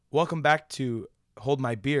Welcome back to Hold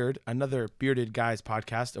My Beard, another bearded guys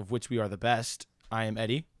podcast of which we are the best. I am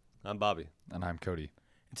Eddie. I'm Bobby. And I'm Cody.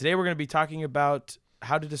 And today we're going to be talking about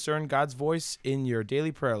how to discern God's voice in your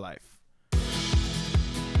daily prayer life.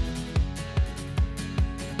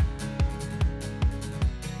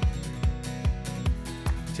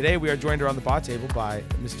 Today we are joined around the bar table by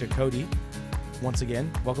Mr. Cody. Once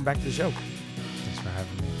again, welcome back to the show. Thanks for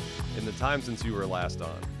having me. In the time since you were last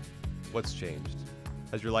on, what's changed?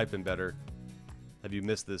 Has your life been better? Have you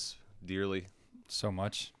missed this dearly? So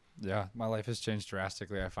much. Yeah, my life has changed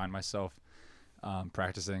drastically. I find myself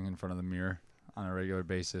practicing in front of the mirror on a regular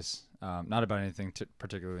basis. Not about anything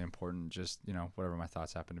particularly important, just, whatever my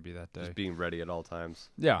thoughts happen to be that day. Just being ready at all times.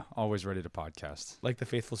 Yeah, always ready to podcast. Like the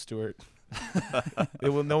faithful steward.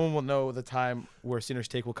 No one will know the time where Sinner's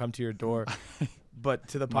Take will come to your door, but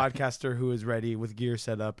to the podcaster who is ready with gear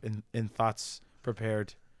set up and thoughts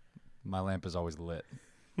prepared. My lamp is always lit.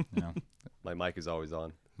 My mic is always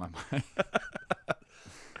on. My mind.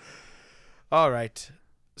 All right.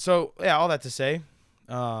 So, yeah, all that to say,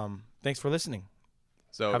 thanks for listening.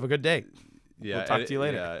 So have a good day. Yeah, we'll talk to you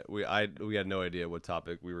later. Yeah, we had no idea what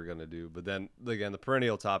topic we were going to do, but then again, the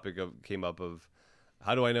perennial topic came up of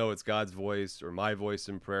how do I know it's God's voice or my voice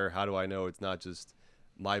in prayer? How do I know it's not just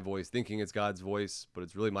my voice thinking it's God's voice, but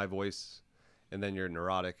it's really my voice? And then you're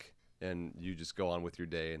neurotic and you just go on with your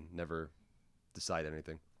day and never decide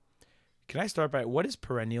anything. Can I start by, what does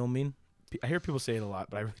perennial mean? I hear people say it a lot,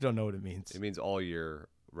 but I really don't know what it means. It means all year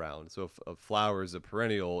round. So if a flower is a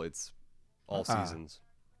perennial, it's all seasons.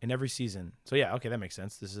 In every season. So yeah, okay, that makes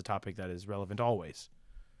sense. This is a topic that is relevant always.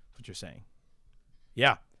 That's what you're saying.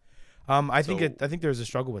 Yeah. I think there's a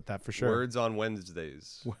struggle with that for sure. Words on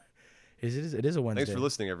Wednesdays. It is a Wednesday. Thanks for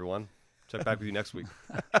listening, everyone. Check back with you next week.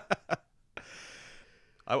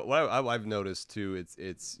 What I've noticed too,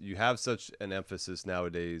 it's you have such an emphasis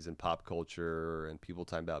nowadays in pop culture and people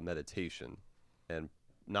talking about meditation and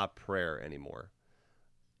not prayer anymore.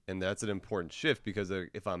 And that's an important shift because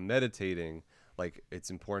if I'm meditating, like it's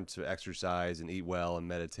important to exercise and eat well and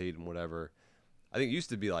meditate and whatever. I think it used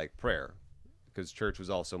to be like prayer because church was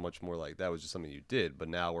also much more like that was just something you did. But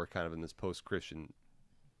now we're kind of in this post-Christian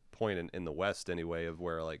point in the West anyway of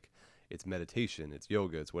where like it's meditation, it's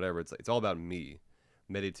yoga, it's whatever. It's all about me.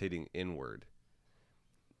 Meditating inward,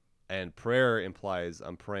 and prayer implies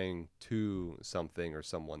I'm praying to something or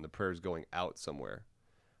someone. The prayer is going out somewhere,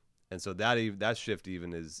 and so that shift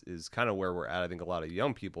even is kind of where we're at. I think a lot of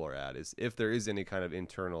young people are at is if there is any kind of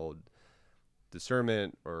internal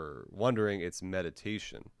discernment or wondering, it's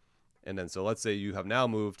meditation. And then so let's say you have now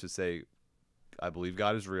moved to say, I believe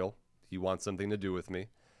God is real. He wants something to do with me.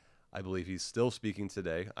 I believe He's still speaking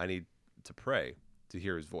today. I need to pray to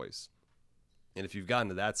hear His voice. And if you've gotten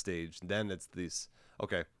to that stage, then it's this,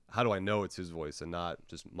 okay, how do I know it's His voice and not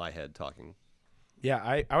just my head talking?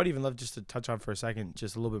 Yeah, I would even love just to touch on for a second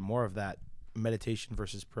just a little bit more of that meditation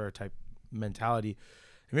versus prayer type mentality.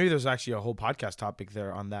 And maybe there's actually a whole podcast topic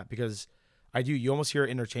there on that because you almost hear it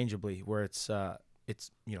interchangeably where it's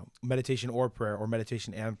meditation or prayer or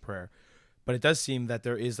meditation and prayer. But it does seem that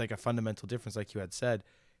there is like a fundamental difference like you had said.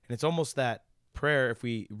 And it's almost that prayer, if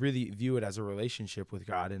we really view it as a relationship with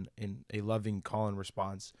God and in a loving call and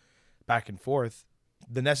response back and forth,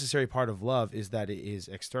 the necessary part of love is that it is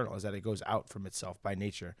external, is that it goes out from itself by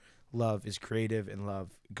nature. Love is creative and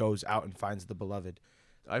love goes out and finds the beloved.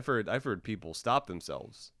 I've heard people stop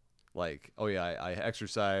themselves like, oh yeah, I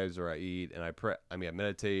exercise or I eat and I pray. I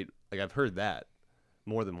meditate. Like I've heard that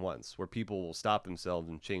more than once where people will stop themselves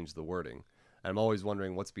and change the wording. And I'm always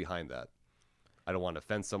wondering what's behind that. I don't want to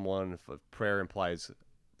offend someone. If a prayer implies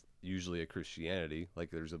usually a Christianity, like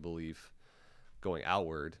there's a belief going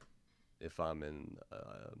outward. If I'm in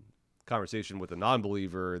a conversation with a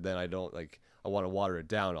non-believer, then I want to water it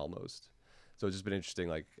down almost. So it's just been interesting,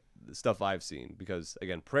 like the stuff I've seen, because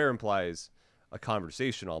again, prayer implies a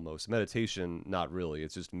conversation almost. Meditation, not really.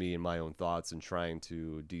 It's just me and my own thoughts and trying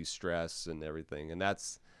to de-stress and everything. And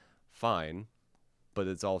that's fine, but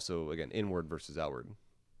it's also, again, inward versus outward.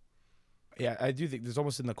 Yeah, I do think there's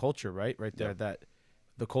almost in the culture, right there, that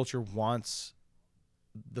the culture wants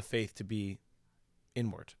the faith to be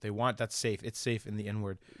inward. They want that's safe. It's safe in the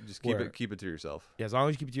inward. Just keep it to yourself. Yeah, as long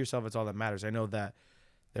as you keep it to yourself, it's all that matters. I know that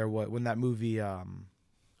when that movie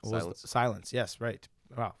Silence. Yes, right.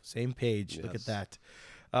 Wow, same page. Yes. Look at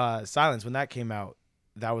that. Silence. When that came out,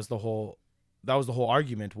 that was the whole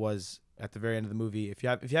argument was at the very end of the movie. If you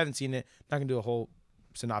haven't seen it, I'm not gonna do a whole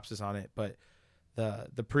synopsis on it, but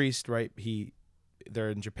the priest, right?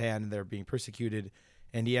 They're in Japan and they're being persecuted,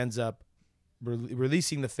 and he ends up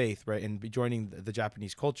releasing the faith, right, and joining the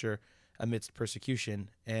Japanese culture amidst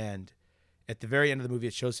persecution, and at the very end of the movie,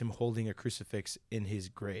 it shows him holding a crucifix in his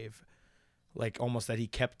grave, like almost that he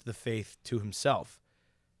kept the faith to himself.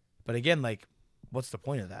 But again, like, what's the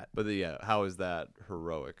point of that? But yeah, how is that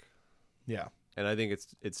heroic? Yeah. And I think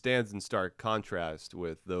it stands in stark contrast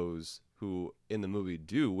with those who in the movie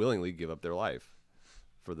do willingly give up their life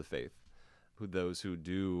for the faith. Those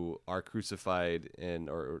who are crucified and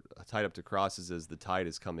or tied up to crosses as the tide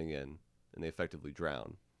is coming in and they effectively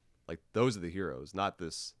drown. Like, those are the heroes, not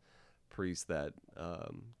this priest that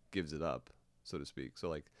gives it up, so to speak. So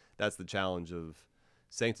like, that's the challenge of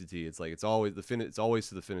sanctity. It's like it's always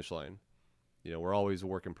to the finish line. You know, we're always a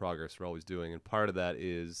work in progress. We're always doing, and part of that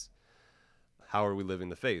is how are we living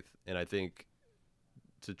the faith? And I think,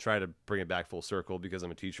 to try to bring it back full circle, because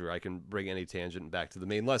I'm a teacher, I can bring any tangent back to the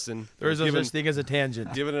main lesson. There is no such thing as a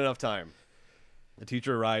tangent. Given enough time, the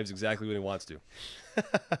teacher arrives exactly when he wants to.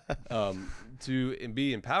 To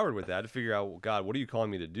be empowered with that, to figure out, well, God, what are you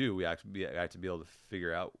calling me to do? We have to be able to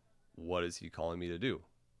figure out, what is he calling me to do?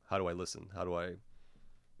 How do I listen? How do I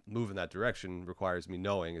move in that direction? Requires me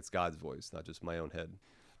knowing it's God's voice, not just my own head.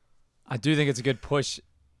 I do think it's a good push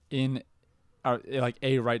in like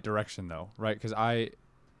a right direction, though, right? Because I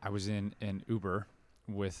was in an Uber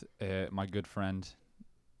with my good friend.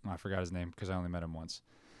 I forgot his name because I only met him once.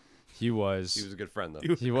 He was a good friend,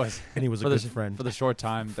 though. He was, and he was a good friend for the short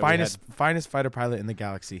time. That finest fighter pilot in the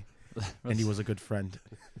galaxy, and he was a good friend.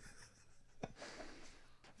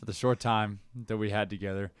 For the short time that we had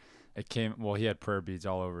together, he had prayer beads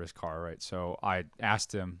all over his car, right? So I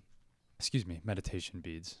asked him, meditation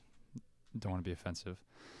beads. Don't want to be offensive.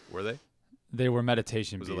 Were they? They were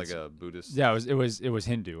meditation beads. Was it like a Buddhist? Yeah, it was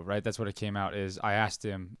Hindu, right? That's what it came out is. I asked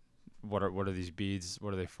him, what are these beads?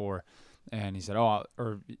 What are they for? And he said,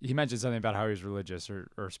 or he mentioned something about how he was religious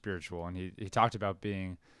or spiritual. And he talked about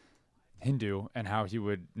being Hindu and how he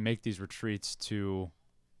would make these retreats to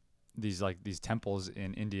these temples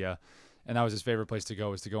in India. And that was his favorite place to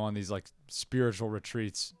go, was to go on these like spiritual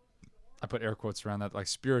retreats. I put air quotes around that, like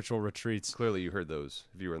spiritual retreats. Clearly you heard those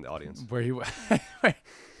if you were in the audience.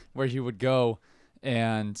 Where he would go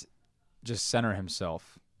and just center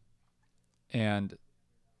himself. And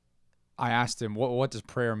I asked him, what does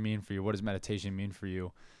prayer mean for you? What does meditation mean for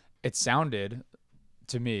you? It sounded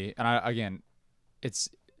to me, and it's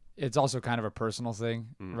also kind of a personal thing,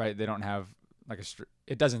 right? They don't have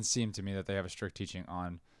it doesn't seem to me that they have a strict teaching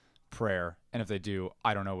on prayer. And if they do,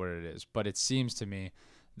 I don't know what it is. But it seems to me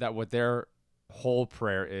that what their whole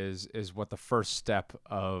prayer is what the first step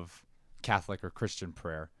of Catholic or Christian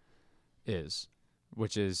prayer is,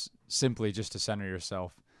 which is simply just to center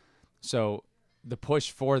yourself. So the push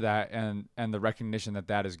for that and the recognition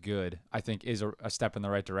that is good, I think, is a step in the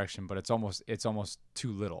right direction, but it's almost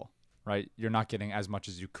too little, right? You're not getting as much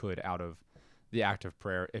as you could out of the act of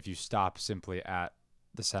prayer if you stop simply at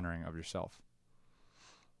the centering of yourself.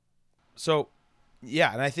 So,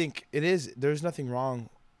 yeah, and I think there's nothing wrong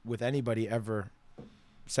with anybody ever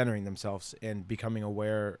centering themselves and becoming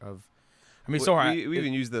aware of. I mean, we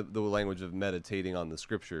even use the language of meditating on the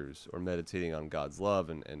scriptures or meditating on God's love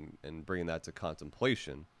and bringing that to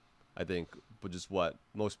contemplation. I think, but just what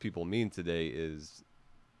most people mean today is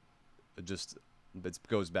just, it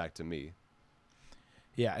goes back to me.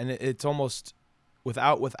 Yeah, and it's almost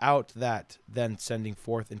without that then sending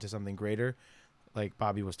forth into something greater, like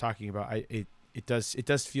Bobby was talking about. It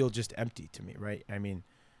does feel just empty to me, right? I mean,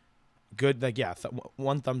 good, like, yeah,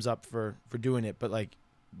 one thumbs up for doing it, but like,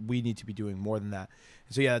 we need to be doing more than that.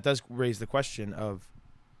 And so yeah, that does raise the question of,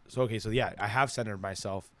 so yeah, I have centered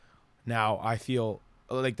myself. Now I feel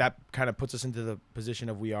like that kind of puts us into the position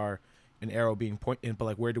of we are an arrow being pointed, but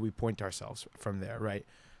like, where do we point ourselves from there, right?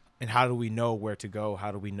 And how do we know where to go?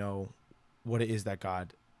 How do we know what it is that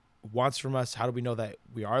God wants from us? How do we know that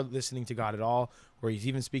we are listening to God at all, or he's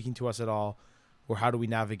even speaking to us at all? Or how do we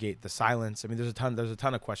navigate the silence? I mean, there's a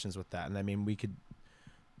ton of questions with that. And I mean, we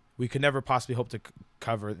could never possibly hope to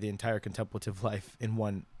cover the entire contemplative life in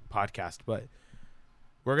one podcast, but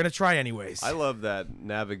we're going to try anyways. I love that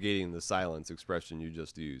navigating the silence expression you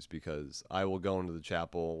just used, because I will go into the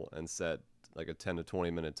chapel and set like a 10 to 20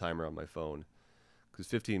 minute timer on my phone, because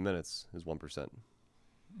 15 minutes is 1%,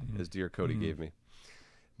 as dear Cody gave me.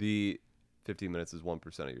 The 15 minutes is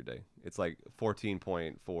 1% of your day. It's like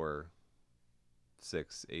 14.4.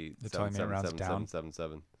 6, 8, 7, 7, 7, 7,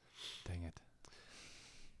 7. Dang it.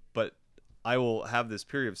 But I will have this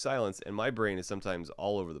period of silence, and my brain is sometimes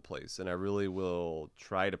all over the place, and I really will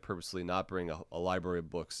try to purposely not bring a library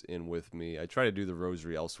of books in with me. I try to do the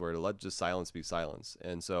rosary elsewhere to let just silence be silence.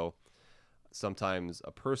 And so sometimes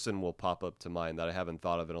a person will pop up to mind that I haven't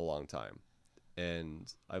thought of in a long time.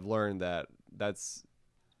 And I've learned that that's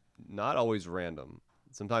not always random.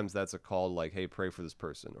 Sometimes that's a call like, hey, pray for this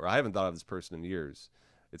person. Or I haven't thought of this person in years.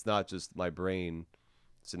 It's not just my brain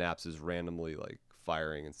synapses randomly like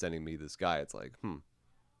firing and sending me this guy. It's like,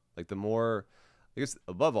 like the more, I guess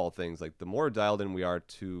above all things, like the more dialed in we are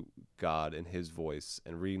to God and his voice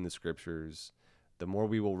and reading the scriptures, the more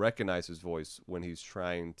we will recognize his voice when he's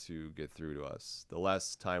trying to get through to us. The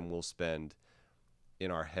less time we'll spend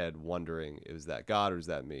in our head wondering, is that God or is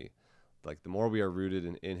that me? Like the more we are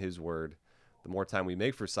rooted in his word, the more time we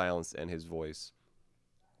make for silence and his voice,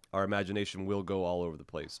 our imagination will go all over the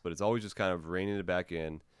place. But it's always just kind of reining it back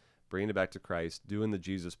in, bringing it back to Christ, doing the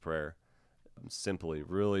Jesus prayer, simply,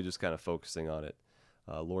 really just kind of focusing on it.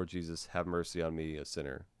 Lord Jesus, have mercy on me, a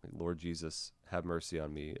sinner. Lord Jesus, have mercy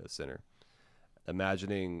on me, a sinner.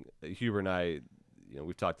 Imagining, Huber and I,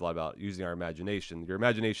 we've talked a lot about using our imagination. Your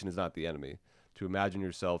imagination is not the enemy. To imagine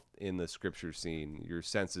yourself in the scripture scene, your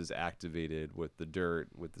senses activated with the dirt,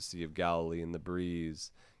 with the Sea of Galilee and the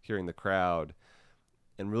breeze, hearing the crowd,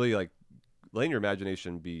 and really like letting your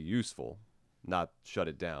imagination be useful, not shut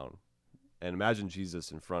it down. And imagine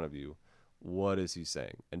Jesus in front of you. What is he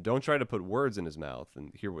saying? And don't try to put words in his mouth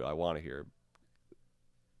and hear what I want to hear.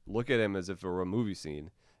 Look at him as if it were a movie scene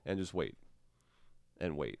and just wait.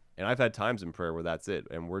 And wait. And I've had times in prayer where that's it.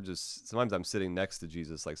 And sometimes I'm sitting next to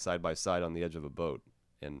Jesus, like side by side on the edge of a boat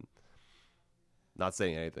and not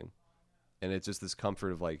saying anything. And it's just this comfort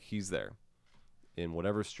of like, he's there in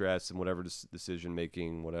whatever stress and whatever decision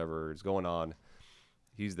making, whatever is going on.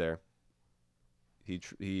 He's there. He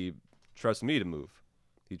trusts me to move.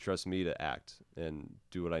 He trusts me to act and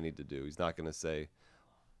do what I need to do. He's not going to say,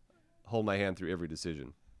 hold my hand through every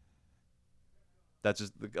decision. That's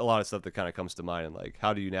just a lot of stuff that kind of comes to mind. And like,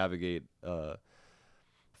 how do you navigate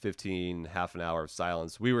 15, half an hour of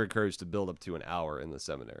silence? We were encouraged to build up to an hour in the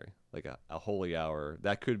seminary, like a holy hour.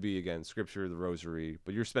 That could be, again, scripture, the rosary,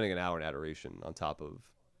 but you're spending an hour in adoration on top of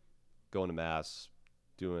going to mass,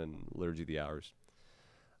 doing liturgy of the hours.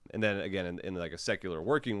 And then again, in like a secular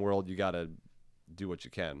working world, you got to do what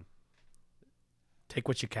you can. Take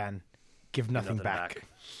what you can. Give nothing back.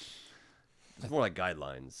 It's more like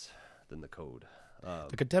guidelines than the code.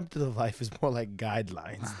 The contemplative life is more like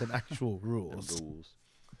guidelines than actual rules. Rules.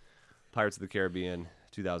 Pirates of the Caribbean,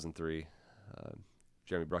 2003.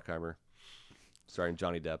 Jeremy Bruckheimer, starring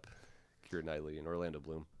Johnny Depp, Keira Knightley, and Orlando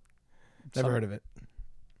Bloom. Never heard of it.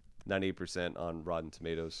 98% on Rotten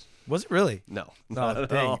Tomatoes. Was it really? No. Oh, Not at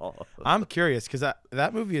dang. all. I'm curious because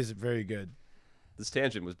that movie is very good. This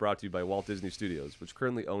tangent was brought to you by Walt Disney Studios, which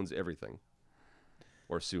currently owns everything.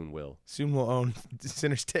 Or soon will. Soon we'll own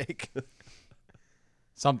Sinner's Take.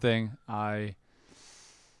 Something I've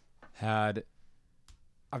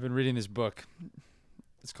been reading this book.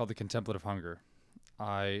 It's called The Contemplative Hunger.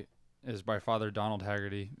 It is by Father Donald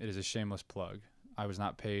Haggerty. It is a shameless plug. I was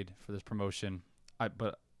not paid for this promotion, and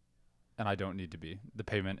I don't need to be. The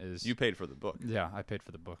payment is... You paid for the book. Yeah, I paid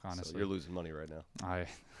for the book, honestly. So you're losing money right now.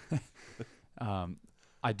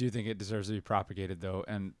 I do think it deserves to be propagated, though,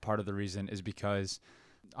 and part of the reason is because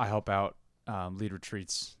I help out lead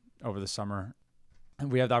retreats over the summer,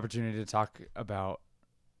 and we have the opportunity to talk about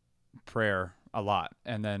prayer a lot.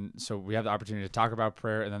 And then so we have the opportunity to talk about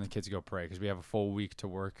prayer, and then the kids go pray because we have a full week to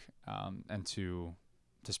work and to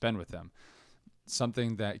spend with them.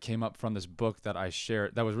 Something that came up from this book that I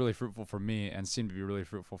shared that was really fruitful for me and seemed to be really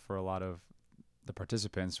fruitful for a lot of the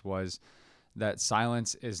participants was that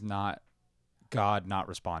silence is not God not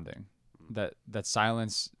responding. That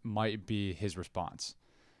silence might be his response.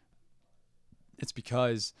 It's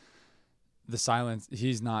because the silence,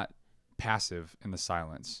 he's not passive in the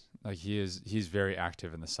silence. Like he's very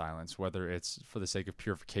active in the silence, whether it's for the sake of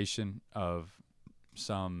purification of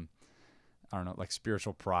some, I don't know, like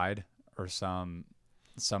spiritual pride or some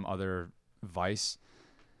other vice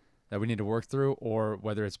that we need to work through, or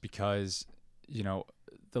whether it's because, the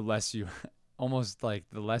less you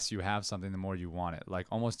have something, the more you want it, like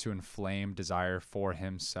almost to inflame desire for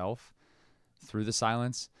himself through the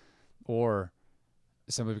silence, or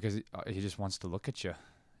simply because he just wants to look at you.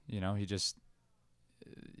 He just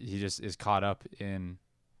is caught up in,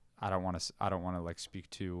 I don't want to like speak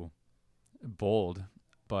too bold,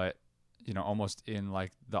 but almost in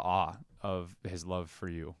like the awe of his love for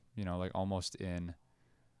you, like almost in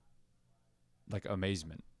like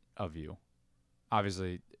amazement of you.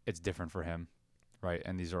 Obviously it's different for him, right?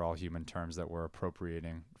 And these are all human terms that we're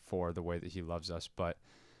appropriating for the way that he loves us, but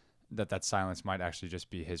that silence might actually just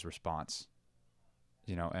be his response,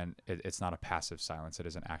 and it's not a passive silence. It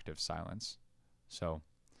is an active silence. So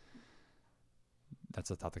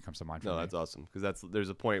that's a thought that comes to mind for me. No, that's awesome. Because there's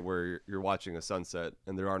a point where you're watching a sunset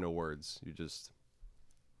and there are no words.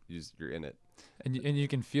 You're in it. And you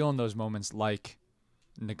can feel in those moments like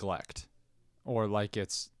neglect, or like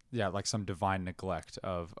it's like some divine neglect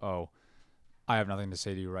of, oh, I have nothing to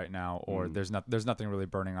say to you right now, or there's nothing really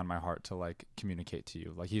burning on my heart to like communicate to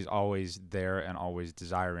you. Like he's always there and always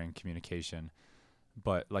desiring communication.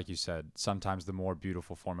 But like you said, sometimes the more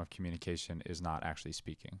beautiful form of communication is not actually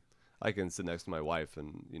speaking. I can sit next to my wife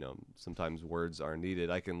and, sometimes words are needed.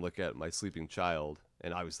 I can look at my sleeping child,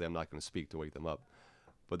 and obviously I'm not going to speak to wake them up.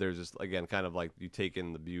 But there's just, again, kind of like you take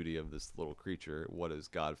in the beauty of this little creature. What does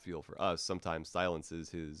God feel for us? Sometimes silence is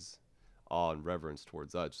his awe and reverence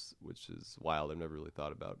towards us, which is wild. I've never really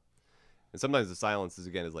thought about. And sometimes the silence is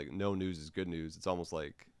like no news is good news. It's almost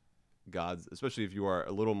like God's, especially if you are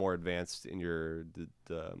a little more advanced in your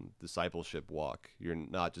discipleship walk. You're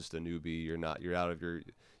not just a newbie. You're out of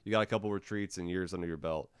you got a couple retreats and years under your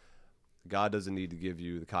belt. God doesn't need to give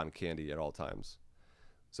you the cotton candy at all times.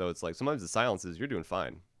 So it's like sometimes the silence is you're doing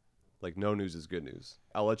fine. Like no news is good news.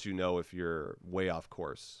 I'll let you know if you're way off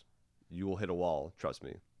course. You will hit a wall, trust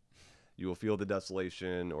me. You will feel the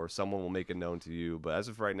desolation or someone will make it known to you. But as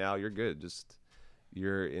of right now, you're good. Just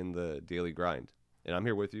you're in the daily grind. And I'm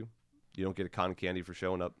here with you. You don't get a cotton candy for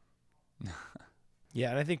showing up. Yeah,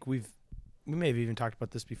 and I think we may have even talked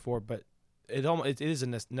about this before, but it is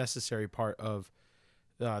a necessary part of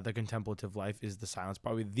the contemplative life is the silence,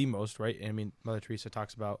 probably the most, right? I mean, Mother Teresa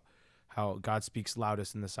talks about how God speaks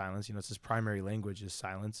loudest in the silence. It's his primary language is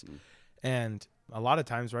silence. And a lot of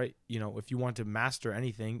times, right, if you want to master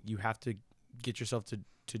anything, you have to get yourself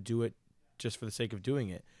to do it just for the sake of doing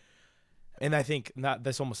it. And I think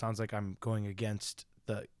this almost sounds like I'm going against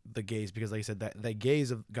the gaze, because like I said, that the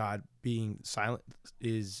gaze of God being silent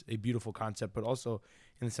is a beautiful concept, but also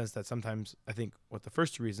in the sense that sometimes I think what the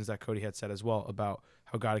first two reasons that Cody had said as well about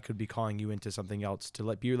how God could be calling you into something else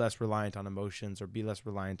to be less reliant on emotions or be less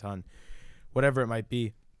reliant on whatever it might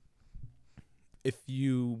be. If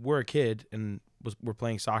you were a kid and were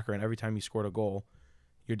playing soccer and every time you scored a goal,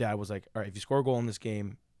 your dad was like, all right, if you score a goal in this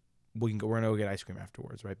game, we're going to go get ice cream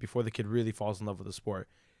afterwards, right? Before the kid really falls in love with the sport.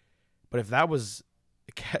 But if that was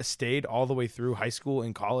stayed all the way through high school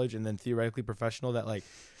and college and then theoretically professional, that like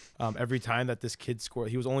every time that this kid scored,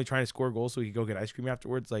 he was only trying to score goals so he could go get ice cream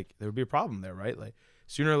afterwards, like there would be a problem there, right? Like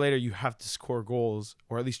sooner or later you have to score goals,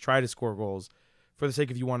 or at least try to score goals for the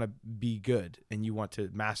sake of you want to be good and you want to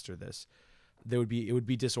master this. It would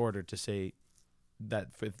be disordered to say that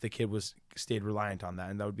if the kid stayed reliant on that,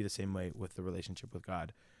 and that would be the same way with the relationship with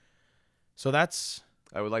God. So that's...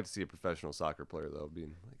 I would like to see a professional soccer player, though,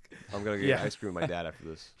 being like, I'm going to get ice cream with my dad after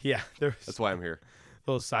this. Yeah. That's why I'm here.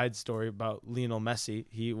 Little side story about Lionel Messi.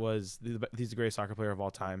 He's the greatest soccer player of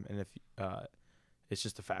all time. And if it's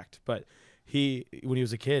just a fact. But when he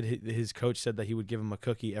was a kid, his coach said that he would give him a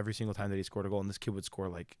cookie every single time that he scored a goal. And this kid would score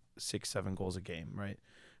like 6-7 goals a game, right?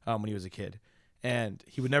 When he was a kid. And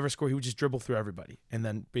he would never score. He would just dribble through everybody and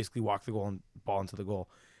then basically walk the goal and ball into the goal.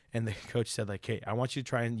 And the coach said, like, hey, I want you to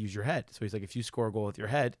try and use your head. So he's like, if you score a goal with your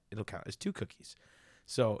head, it'll count as 2 cookies.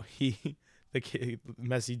 So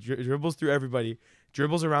Messi dribbles through everybody,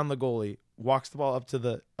 dribbles around the goalie, walks the ball up to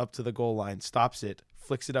the goal line, stops it,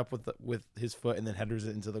 flicks it up with his foot, and then headers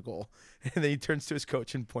it into the goal. And then he turns to his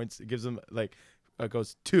coach and points, gives him like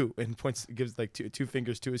goes 2 and points, gives like two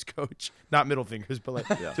fingers to his coach, not middle fingers, but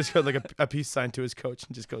like just got like a peace sign to his coach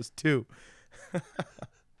and just goes 2.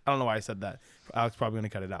 I don't know why I said that. Alex probably going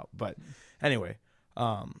to cut it out. But anyway.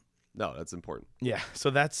 No, that's important. Yeah. So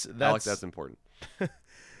that's Alex, that's important.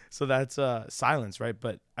 So that's silence, right?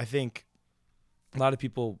 But I think a lot of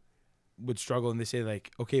people would struggle and they say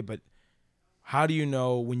like, okay, but how do you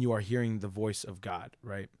know when you are hearing the voice of God,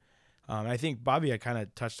 right? I think Bobby, I kind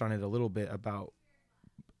of touched on it a little bit about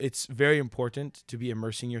it's very important to be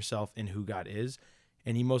immersing yourself in who God is.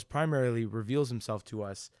 And he most primarily reveals himself to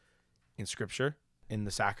us in Scripture, in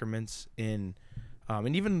the sacraments, and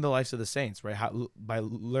even in the lives of the saints, right? By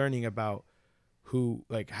learning about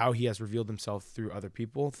how he has revealed himself through other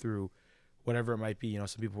people, through whatever it might be.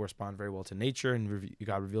 Some people respond very well to nature, and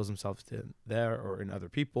God reveals himself to there or in other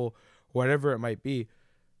people, whatever it might be.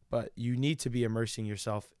 But you need to be immersing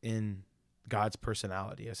yourself in God's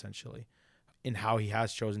personality, essentially, in how he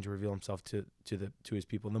has chosen to reveal himself to his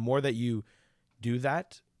people. And the more that you do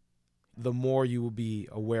that, the more you will be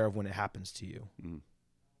aware of when it happens to you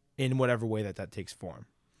in whatever way that takes form.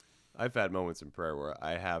 I've had moments in prayer where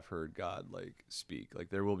I have heard God speak. Like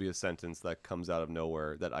there will be a sentence that comes out of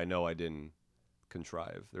nowhere that I know I didn't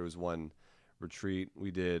contrive. There was one retreat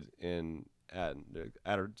we did at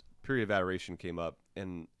a period of adoration came up,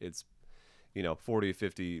 and it's 40,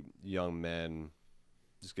 50 young men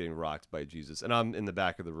just getting rocked by Jesus. And I'm in the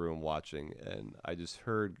back of the room watching, and I just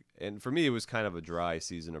heard, and for me, it was kind of a dry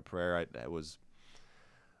season of prayer. I was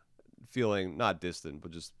feeling not distant,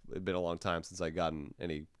 but just it'd been a long time since I gotten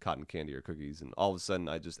any cotton candy or cookies, and all of a sudden,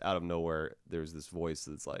 I just out of nowhere, there's this voice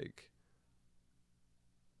that's like,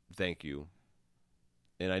 "Thank you,"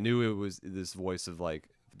 and I knew it was this voice of like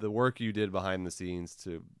the work you did behind the scenes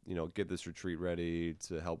to get this retreat ready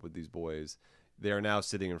to help with these boys. They are now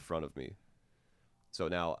sitting in front of me, so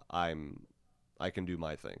now I can do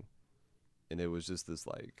my thing, and it was just this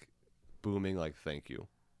like booming like thank you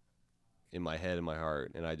in my head and my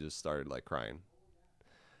heart, and I just started like crying.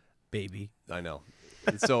 Baby. I know.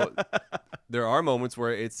 So there are moments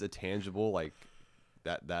where it's a tangible like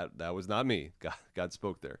that was not me. God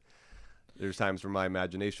spoke there. There's times where my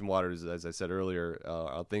imagination waters, as I said earlier.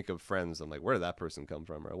 I'll think of friends. I'm like, where did that person come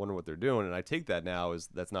from? Or I wonder what they're doing. And I take that now as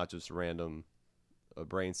that's not just random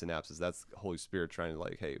brain synapses. That's Holy Spirit trying to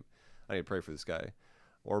like, hey, I need to pray for this guy,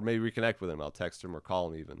 or maybe reconnect with him. I'll text him or call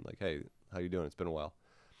him even like, hey, how you doing? It's been a while.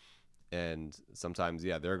 And sometimes,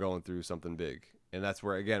 yeah, they're going through something big. And that's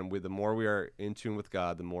where, again, the more we are in tune with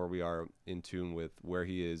God, the more we are in tune with where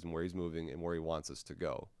he is and where he's moving and where he wants us to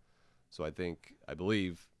go. So I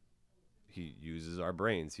believe he uses our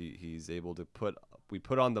brains. He's able to we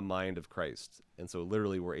put on the mind of Christ. And so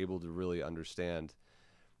literally we're able to really understand,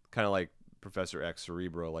 kind of like Professor X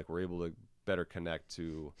Cerebro, like we're able to better connect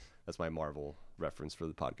to, that's my Marvel reference for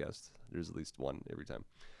the podcast. There's at least one every time.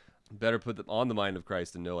 Better put them on the mind of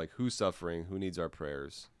Christ and know like who's suffering, who needs our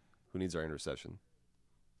prayers, who needs our intercession.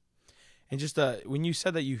 And just when you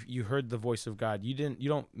said that you heard the voice of God, you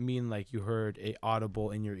don't mean like you heard a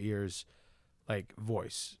audible in your ears like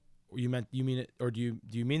voice. You mean it, or do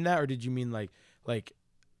you mean that, or did you mean like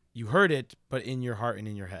you heard it but in your heart and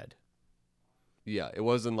in your head? Yeah, it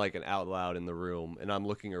wasn't like an out loud in the room and I'm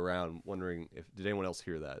looking around wondering did anyone else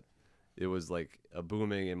hear that? It was like a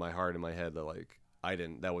booming in my heart and my head that like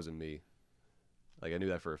that wasn't me. Like I knew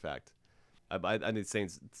that for a fact. I need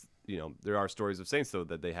saints, there are stories of saints though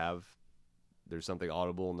that there's something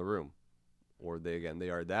audible in the room, or they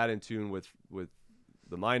are that in tune with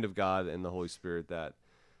the mind of God and the Holy Spirit that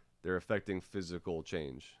they're affecting physical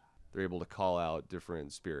change. They're able to call out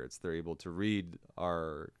different spirits. They're able to read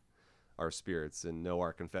our spirits and know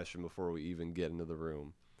our confession before we even get into the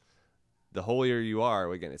room. The holier you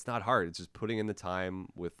are, again, it's not hard. It's just putting in the time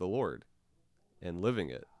with the Lord and living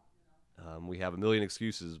it. We have a million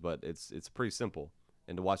excuses, but it's pretty simple.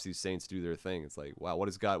 And to watch these saints do their thing, it's like, wow, what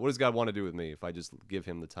does God want to do with me if I just give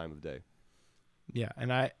him the time of day? Yeah,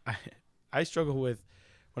 and I struggle with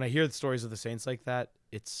when I hear the stories of the saints like that.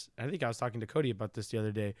 I think I was talking to Cody about this the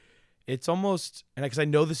other day. It's almost, and because I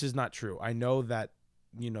know this is not true. I know that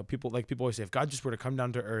people always say, if God just were to come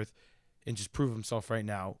down to earth and just prove himself right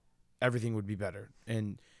now, everything would be better.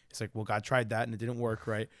 And it's like, well, God tried that and it didn't work,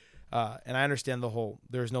 right? And I understand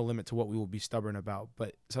there's no limit to what we will be stubborn about.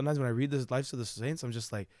 But sometimes when I read the lives of the saints, I'm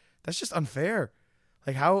just like, that's just unfair.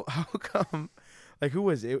 Like how come, like who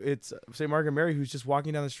was it? It's St. Margaret Mary who's just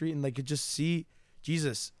walking down the street and like could just see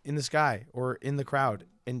Jesus in the sky or in the crowd.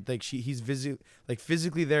 And like he's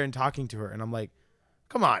physically there and talking to her. And I'm like,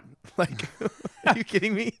 come on. Like, are you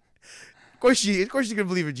kidding me? Of course she can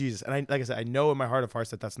believe in Jesus. And like I said, I know in my heart of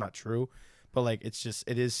hearts that that's not true, but like,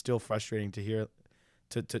 it is still frustrating to hear,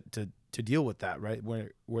 to deal with that, right?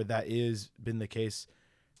 Where that is been the case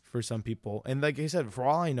for some people. And like I said, for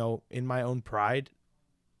all I know, in my own pride,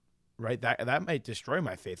 right, that might destroy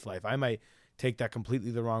my faith life. I might take that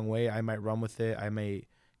completely the wrong way. I might run with it. I may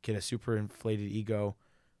get a super inflated ego,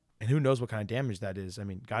 and who knows what kind of damage that is. I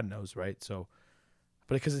mean, God knows, right? So,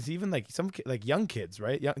 but because it's even like like young kids,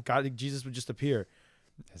 right? Jesus would just appear.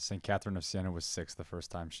 St. Catherine of Siena was 6 the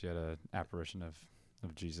first time she had an apparition of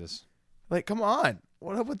Jesus. Like, come on,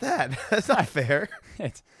 what up with that? That's not fair.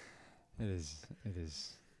 It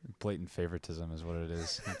is blatant favoritism is what it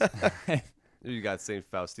is. You got St.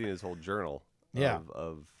 Faustina's whole journal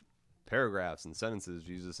of paragraphs and sentences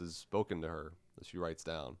Jesus has spoken to her that she writes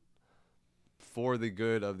down for the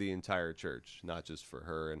good of the entire church, not just for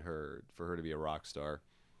her for her to be a rock star.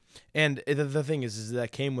 And the thing is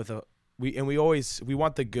that came with we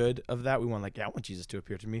want the good of that. We want I want Jesus to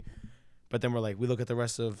appear to me. But then we're like, we look at the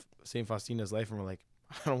rest of St. Faustina's life and we're like,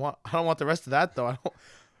 I don't want the rest of that though.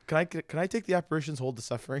 Can I take the apparitions hold the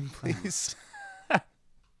suffering, please?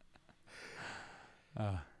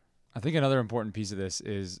 I think another important piece of this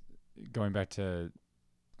is going back to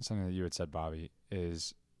something that you had said, Bobby,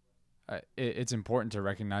 is it's important to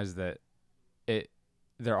recognize that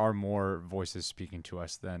there are more voices speaking to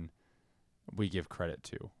us than we give credit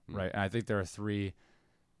to, right? And I think there are 3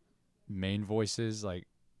 main voices, like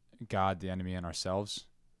God, the enemy, and ourselves.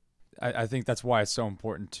 I think that's why it's so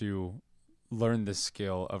important to learn this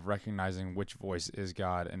skill of recognizing which voice is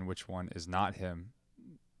God and which one is not him,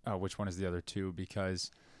 which one is the other two,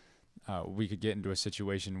 because we could get into a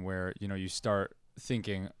situation where, you start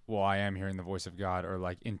thinking, well, I am hearing the voice of God, or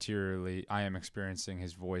like interiorly I am experiencing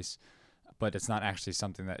his voice, but it's not actually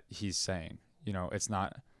something that he's saying.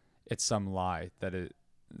 It's some lie that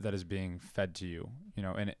is being fed to you,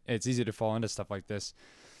 and it's easy to fall into stuff like this.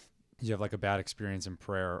 You have like a bad experience in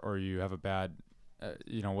prayer, or you have a bad,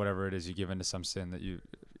 whatever it is, you give into some sin that you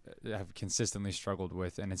have consistently struggled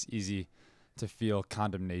with, and it's easy to feel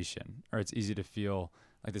condemnation, or it's easy to feel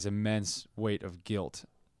like this immense weight of guilt.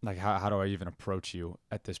 Like, how do I even approach you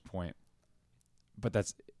at this point? But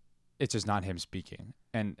it's just not him speaking.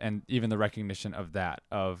 And even the recognition of that,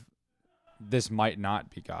 of this might not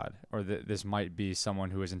be God, or this might be someone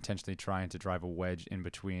who is intentionally trying to drive a wedge in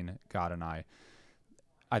between God and I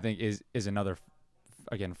think is another,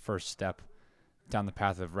 again, first step down the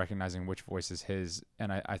path of recognizing which voice is his.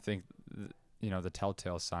 And I think, the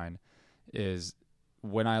telltale sign is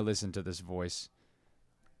when I listen to this voice,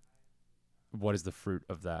 what is the fruit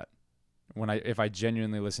of that? If I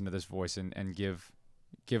genuinely listen to this voice and give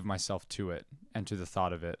myself to it and to the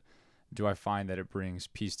thought of it, do I find that it brings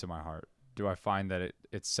peace to my heart? Do I find that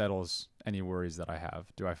it settles any worries that I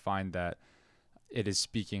have? Do I find that it is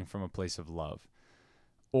speaking from a place of love?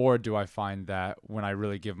 Or do I find that when I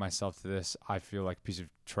really give myself to this, I feel like a piece of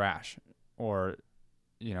trash, or,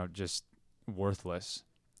 just worthless,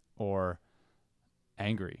 or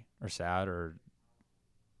angry, or sad, or,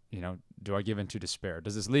 do I give into despair?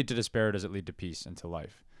 Does this lead to despair, or does it lead to peace and to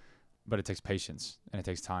life? But it takes patience, and it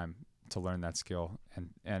takes time to learn that skill.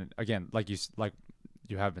 And again, like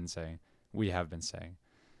you have been saying, we have been saying,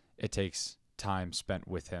 it takes time spent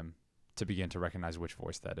with him to begin to recognize which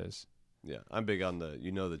voice that is. Yeah, I'm big on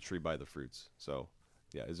the tree by the fruits. So,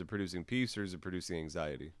 yeah, is it producing peace, or is it producing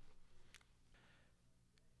anxiety?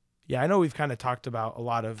 Yeah, I know we've kind of talked about a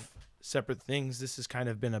lot of separate things. This has kind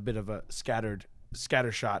of been a bit of a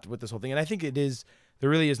scattershot with this whole thing. And I think there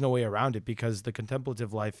really is no way around it, because the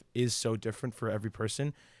contemplative life is so different for every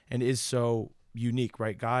person and is so unique,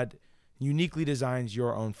 right? God uniquely designs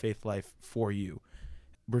your own faith life for you,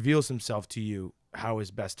 reveals himself to you how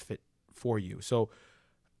is best fit for you. So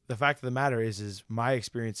the fact of the matter is my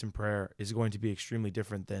experience in prayer is going to be extremely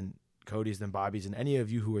different than Cody's, than Bobby's, and any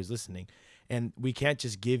of you who is listening. And we can't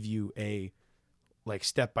just give you a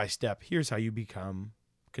step by step, here's how you become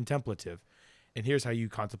contemplative, and here's how you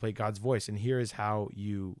contemplate God's voice, and here is how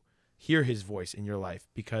you hear his voice in your life.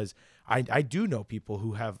 Because I do know people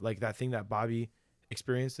who have like that thing that Bobby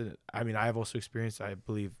experienced, and I mean, I've also experienced, I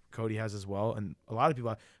believe Cody has as well, and a lot of people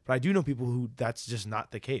have, but I do know people who that's just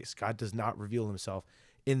not the case. God does not reveal himself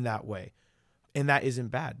in that way. And that isn't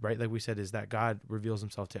bad, right? Like we said, is that God reveals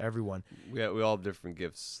himself to everyone. We all have different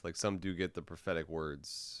gifts. Like some do get the prophetic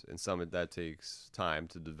words, and some that takes time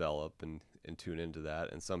to develop and tune into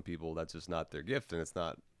that. And some people, that's just not their gift, and it's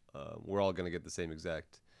not, we're all going to get the same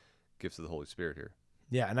exact gifts of the Holy Spirit here.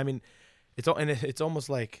 Yeah. And I mean, it's almost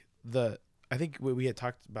like I think what we had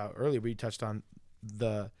talked about earlier, we touched on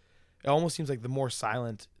it almost seems like the more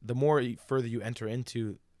silent, the more further you enter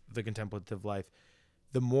into the contemplative life,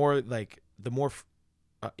 the more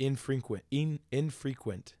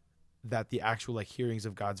infrequent that the actual hearings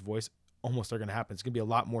of God's voice almost are going to happen. It's going to be a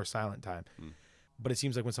lot more silent time. But it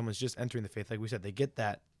seems like when someone's just entering the faith, like we said, they get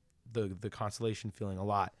that the consolation feeling a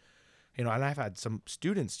lot. And I've had some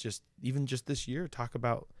students just this year talk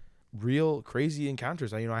about real crazy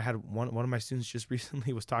encounters. I had one of my students just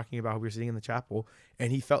recently was talking about, we were sitting in the chapel,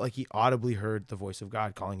 and he felt like he audibly heard the voice of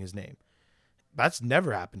God calling his name. That's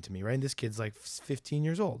never happened to me, right? And this kid's 15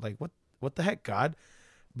 years old. Like, what the heck, God?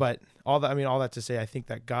 But all that to say, I think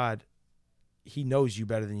that God, he knows you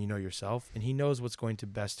better than you know yourself, and he knows what's going to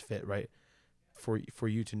best fit, right, for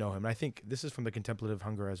you to know him. And I think this is from the contemplative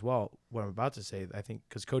hunger as well, what I'm about to say. I think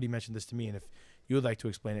because Cody mentioned this to me, and if you would like to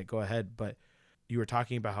explain it, go ahead. But you were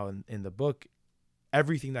talking about how in the book,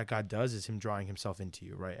 everything that God does is him drawing himself into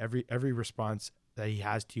you, right? Every response that he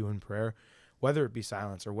has to you in prayer, whether it be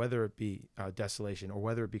silence or whether it be desolation or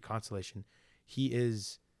whether it be consolation,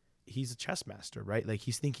 he's a chess master, right? Like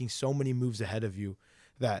he's thinking so many moves ahead of you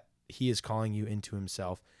that he is calling you into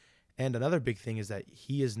himself. And another big thing is that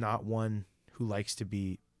he is not one who likes to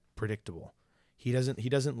be predictable. He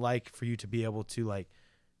doesn't like for you to be able to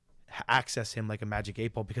access him like a magic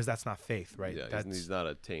 8-ball, because that's not faith, right? Yeah, he's not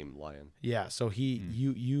a tame lion. Yeah, so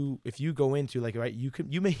you if you go into right,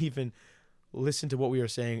 you may even listen to what we are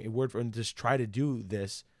saying word for word and just try to do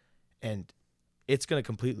this, and it's going to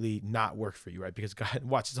completely not work for you, right? Because God,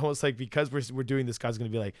 watch, it's almost like because we're doing this, God's going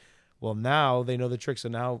to be like, well, now they know the trick, so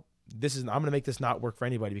now I'm going to make this not work for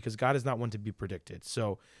anybody, because God is not one to be predicted.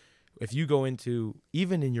 So If you go into,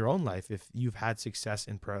 even in your own life, if you've had success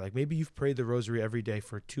in prayer, like maybe you've prayed the rosary every day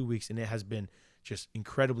for 2 weeks and it has been just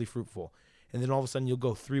incredibly fruitful. And then all of a sudden you'll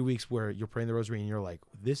go 3 weeks where you're praying the rosary and you're like,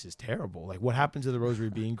 this is terrible. Like, what happened to the rosary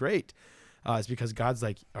being great? It's because God's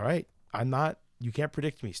like, all right, you can't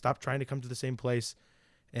predict me. Stop trying to come to the same place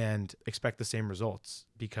and expect the same results,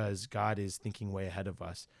 because God is thinking way ahead of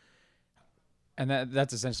us. And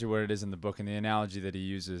that's essentially what it is in the book. And the analogy that he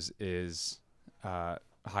uses is hide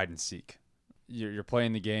and seek. You're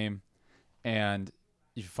playing the game, and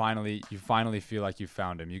you finally feel like you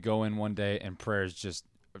found him. You go in one day, and prayer is just,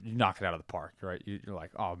 you knock it out of the park, right? You're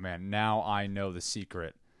like, oh man, now I know the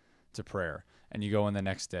secret to prayer. And you go in the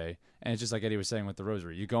next day, and it's just like Eddie was saying with the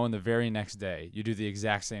rosary. You go in the very next day, you do the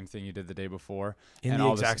exact same thing you did the day before, in the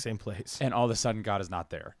exact same place, and all of a sudden God is not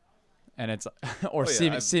there, and it's or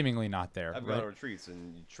seemingly not there. I've gone to retreats,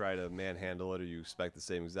 and you try to manhandle it, or you expect the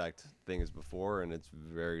same exact thing as before, and it's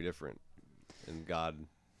very different. And God,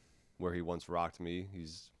 where he once rocked me,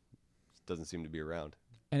 he's doesn't seem to be around.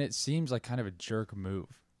 And it seems like kind of a jerk move,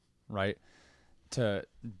 right? To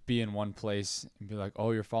be in one place and be like,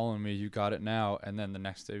 oh, you're following me, you got it now. And then the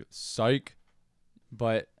next day, psych.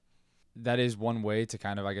 But that is one way to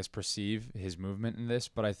kind of, I guess, perceive his movement in this.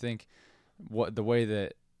 But I think the way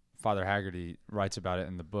that Father Haggerty writes about it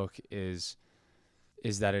in the book is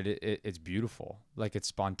that it's beautiful. Like, it's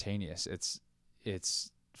spontaneous.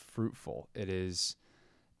 It's fruitful. It is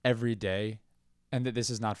every day. And this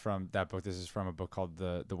is not from that book. This is from a book called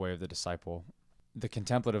The Way of the Disciple. The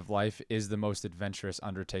contemplative life is the most adventurous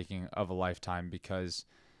undertaking of a lifetime, because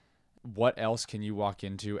what else can you walk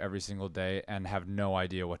into every single day and have no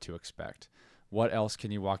idea what to expect? What else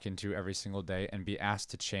can you walk into every single day and be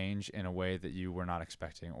asked to change in a way that you were not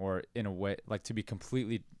expecting, or in a way like to be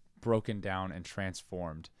completely broken down and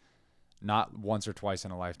transformed, not once or twice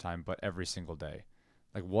in a lifetime, but every single day?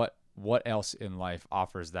 Like, what else in life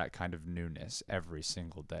offers that kind of newness every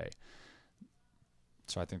single day?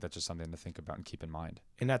 So I think that's just something to think about and keep in mind.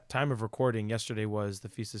 In that time of recording, yesterday was the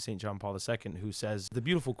Feast of St. John Paul II, who says the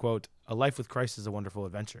beautiful quote, "A life with Christ is a wonderful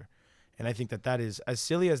adventure." And I think that is, as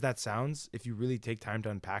silly as that sounds, if you really take time to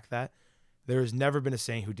unpack that, there has never been a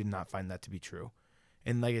saint who did not find that to be true.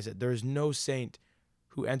 And like I said, there is no saint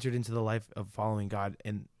who entered into the life of following God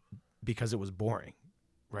and because it was boring,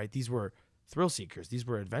 right? These were thrill seekers. These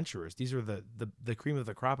were adventurers. These were the cream of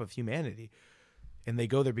the crop of humanity. And they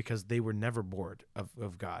go there because they were never bored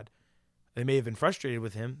of God. They may have been frustrated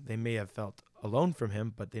with him. They may have felt alone from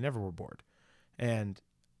him, but they never were bored. And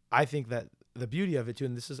I think that the beauty of it too,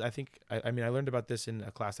 and this is, I learned about this in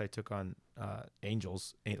a class I took on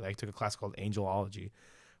angels. I took a class called Angelology,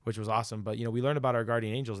 which was awesome. But, we learned about our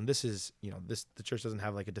guardian angels, and this is, the church doesn't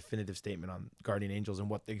have like a definitive statement on guardian angels and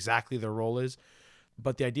what exactly their role is.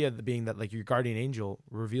 But the idea being that like your guardian angel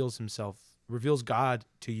reveals God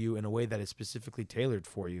to you in a way that is specifically tailored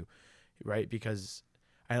for you, right? Because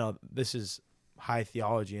I know this is high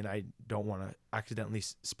theology and I don't want to accidentally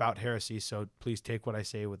spout heresy, so please take what I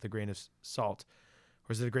say with a grain of salt.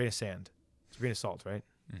 Or is it a grain of sand? It's a grain of salt, right?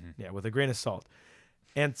 Mm-hmm. Yeah, with a grain of salt.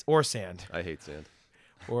 Or sand. I hate sand.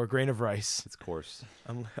 Or a grain of rice. It's coarse.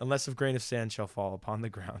 Unless a grain of sand shall fall upon the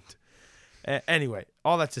ground. Anyway,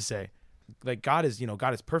 all that to say, like God is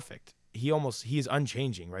perfect. He is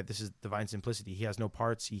unchanging, right? This is divine simplicity. He has no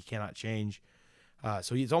parts. He cannot change.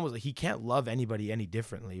 So he's almost like he can't love anybody any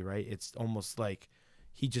differently, right? It's almost like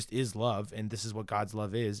he just is love, and this is what God's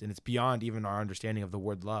love is, and it's beyond even our understanding of the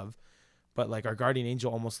word love. But like our guardian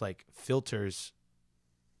angel almost like filters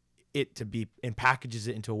it to be and packages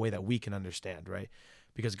it into a way that we can understand, right?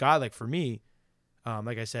 Because God, like for me,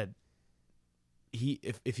 like I said,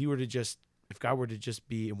 if God were to just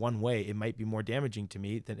be in one way, it might be more damaging to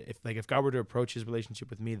me than if God were to approach his relationship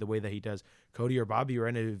with me the way that he does Cody or Bobby or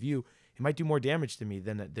any of you, it might do more damage to me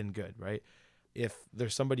than good, right? If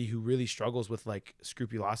there's somebody who really struggles with like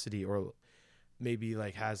scrupulosity, or maybe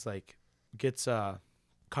like gets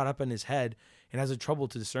caught up in his head and has a trouble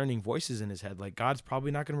to discerning voices in his head, like God's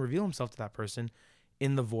probably not going to reveal himself to that person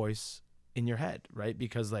in the voice in your head, right?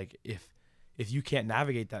 Because like if you can't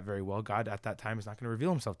navigate that very well, God at that time is not going to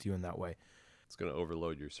reveal himself to you in that way. It's going to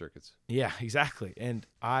overload your circuits. Yeah, exactly. And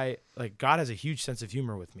God has a huge sense of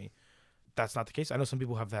humor with me. That's not the case. I know some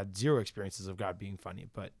people have had zero experiences of God being funny,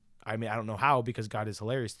 but I don't know how, because God is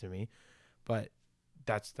hilarious to me. But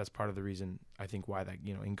that's part of the reason I think why that,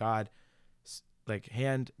 in God, like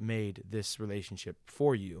handmade this relationship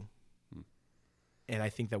for you. And I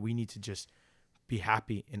think that we need to just be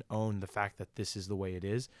happy and own the fact that this is the way it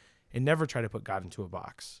is, and never try to put God into a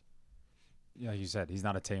box. Yeah, like you said, he's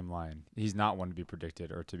not a tame lion. He's not one to be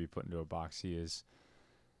predicted or to be put into a box. He is,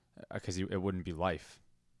 because it wouldn't be life.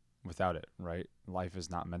 without it, right? Life is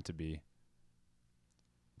not meant to be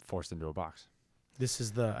forced into a box. This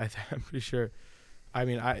is I'm pretty sure. I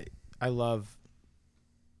mean, I love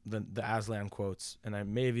the Aslan quotes, and I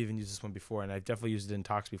may have even used this one before, and I've definitely used it in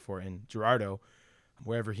talks before. In Gerardo,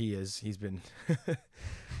 wherever he is, he's been.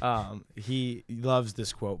 He loves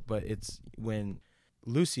this quote, but it's when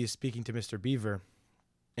Lucy is speaking to Mr. Beaver,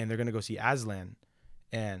 and they're gonna go see Aslan,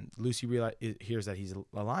 and Lucy hears that he's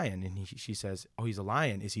a lion, and she says, "Oh, he's a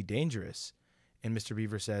lion. Is he dangerous?" And Mr.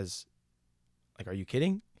 Beaver says, "Like, are you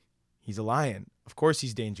kidding? He's a lion. Of course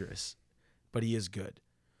he's dangerous, but he is good."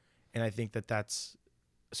 And I think that that's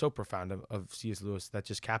so profound of C.S. Lewis, that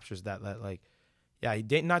just captures that like, yeah,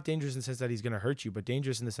 not dangerous in the sense that he's going to hurt you, but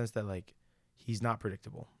dangerous in the sense that like he's not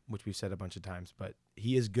predictable, which we've said a bunch of times, but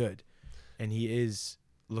he is good and he is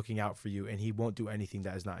looking out for you, and he won't do anything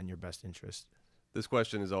that is not in your best interest. This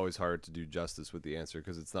question is always hard to do justice with the answer,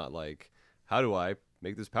 because it's not like, how do I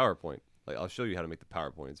make this PowerPoint? Like, I'll show you how to make the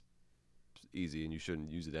PowerPoint. It's easy and you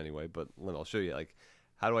shouldn't use it anyway, but Lynn, I'll show you, like,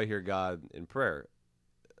 how do I hear God in prayer?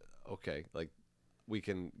 Okay, like, we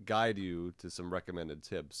can guide you to some recommended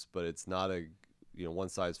tips, but it's not a one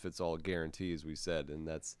size fits all guarantee, as we said. And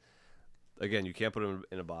that's, again, you can't put him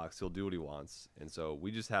in a box. He'll do what he wants. And so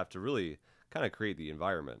we just have to really kind of create the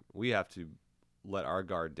environment. We have to let our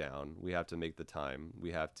guard down. We have to make the time.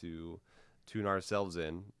 We have to tune ourselves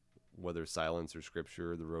in, whether silence or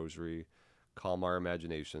scripture, the rosary, calm our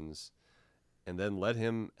imaginations, and then let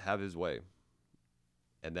him have his way.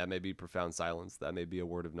 And that may be profound silence. That may be a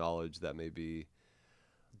word of knowledge. That may be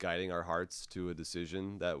guiding our hearts to a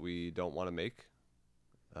decision that we don't want to make.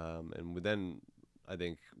 And then I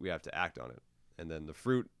think we have to act on it. And then the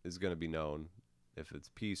fruit is going to be known, if it's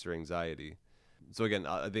peace or anxiety. So again,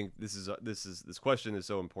 I think this question is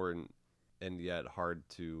so important, and yet hard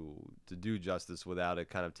to do justice without it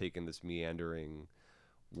kind of taking this meandering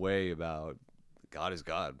way about God is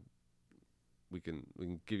God. We can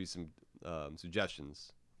give you some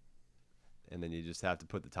suggestions, and then you just have to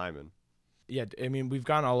put the time in. Yeah, I mean, we've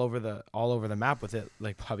gone all over the map with it,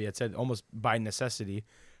 like Bobby had said, almost by necessity.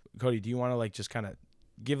 Cody, do you want to like just kind of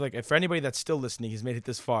give, like, for anybody that's still listening, he's made it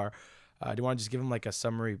this far, do you want to just give him like a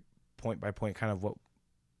summary, point by point, kind of what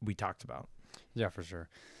we talked about? Yeah, for sure.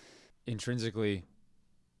 Intrinsically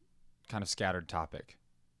kind of scattered topic,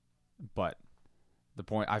 but the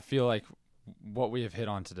point, I feel like what we have hit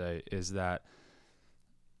on today is that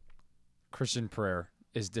Christian prayer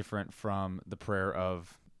is different from the prayer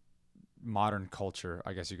of modern culture,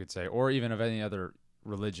 I guess you could say, or even of any other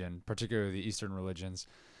religion, particularly the Eastern religions,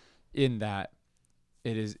 in that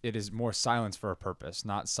it is more silence for a purpose,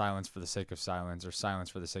 not silence for the sake of silence or silence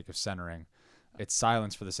for the sake of centering. It's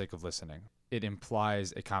silence for the sake of listening. It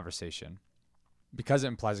implies a conversation. Because it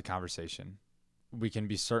implies a conversation, we can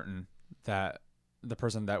be certain that the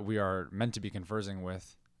person that we are meant to be conversing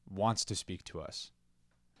with wants to speak to us.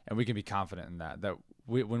 And we can be confident in that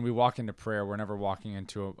when we walk into prayer, we're never walking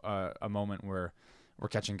into a moment where we're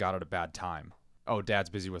catching God at a bad time. Oh, Dad's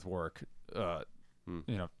busy with work.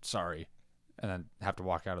 Sorry. And then have to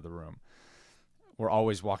walk out of the room. We're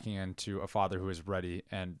always walking into a Father who is ready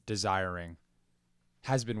and desiring,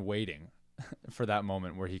 has been waiting for that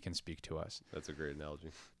moment where he can speak to us. That's a great analogy.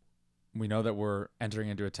 We know that we're entering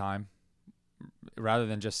into a time, rather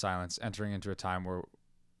than just silence, entering into a time where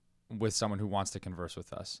with someone who wants to converse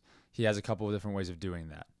with us. He has a couple of different ways of doing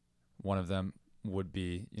that. One of them would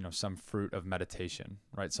be, some fruit of meditation,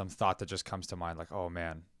 right? Some thought that just comes to mind, like, oh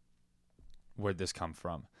man, where'd this come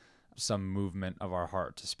from? Some movement of our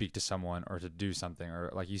heart to speak to someone or to do something, or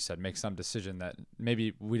like you said, make some decision that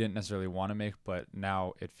maybe we didn't necessarily want to make, but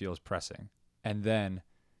now it feels pressing. And then,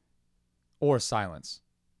 or silence.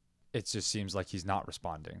 It just seems like he's not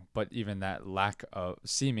responding. But even that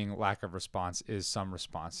seeming lack of response is some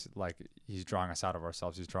response. Like he's drawing us out of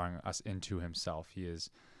ourselves. He's drawing us into himself. He is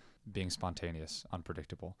being spontaneous,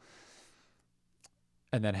 unpredictable.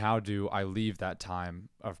 And then how do I leave that time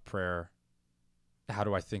of prayer? How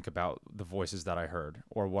do I think about the voices that I heard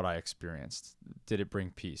or what I experienced? Did it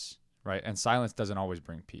bring peace, right? And silence doesn't always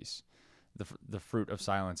bring peace. The fruit of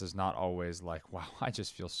silence is not always like, wow, I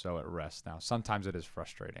just feel so at rest now. Sometimes it is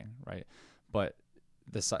frustrating, right? But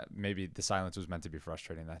maybe the silence was meant to be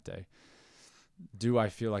frustrating that day. Do I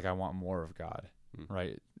feel like I want more of God,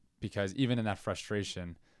 right? Because even in that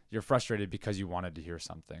frustration, you're frustrated because you wanted to hear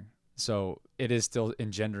something. So it is still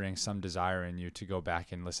engendering some desire in you to go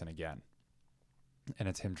back and listen again. And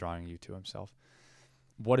it's him drawing you to himself.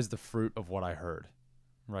 What is the fruit of what I heard,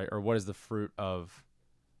 right? Or what is the fruit of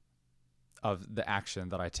the action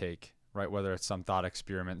that I take, right? Whether it's some thought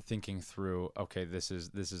experiment, thinking through, okay, this is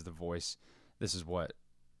the voice. This is what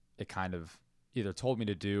it kind of either told me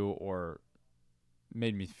to do or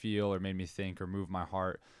made me feel or made me think or move my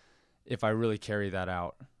heart, if I really carry that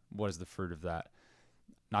out, what is the fruit of that?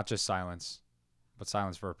 Not just silence, but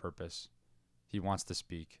silence for a purpose. He wants to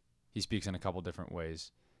speak. He speaks in a couple different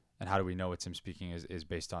ways. And how do we know it's him speaking is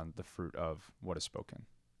based on the fruit of what is spoken.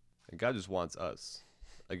 And God just wants us.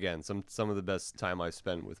 Again, some of the best time I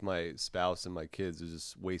spent with my spouse and my kids is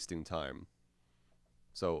just wasting time.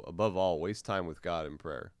 So above all, waste time with God in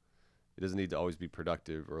prayer. It doesn't need to always be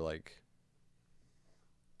productive or like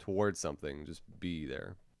towards something. Just be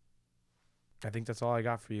there. I think that's all I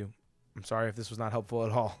got for you. I'm sorry if this was not helpful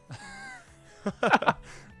at all.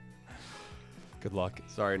 Good luck.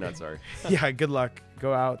 Sorry, not sorry. Yeah, good luck.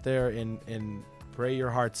 Go out there and pray your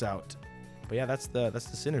hearts out. But yeah, that's the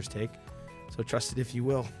sinner's take. So trust it if you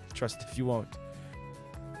will. Trust it if you won't.